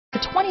The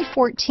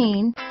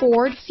 2014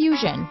 Ford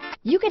Fusion.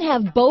 You can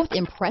have both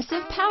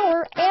impressive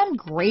power and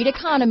great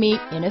economy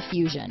in a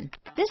Fusion.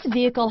 This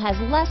vehicle has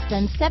less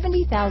than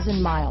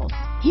 70,000 miles.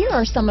 Here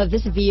are some of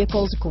this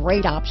vehicle's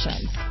great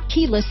options: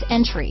 keyless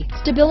entry,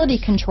 stability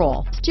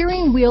control,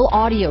 steering wheel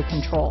audio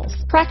controls,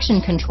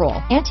 traction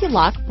control,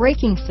 anti-lock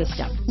braking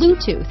system,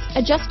 Bluetooth,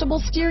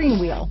 adjustable steering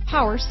wheel,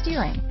 power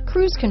steering,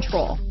 cruise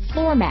control,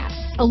 floor mats,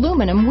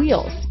 aluminum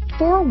wheels,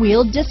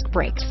 four-wheel disc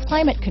brakes,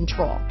 climate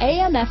control,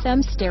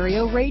 AM/FM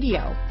stereo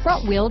radio,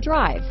 front-wheel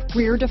drive,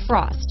 rear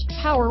defrost,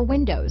 power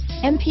windows,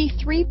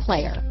 MP3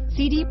 player,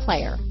 CD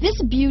player.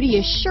 This beauty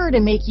is sure to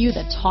make you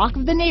the talk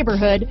of the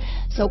neighborhood,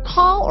 so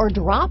call or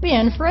drop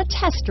in for a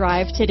test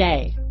drive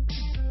today.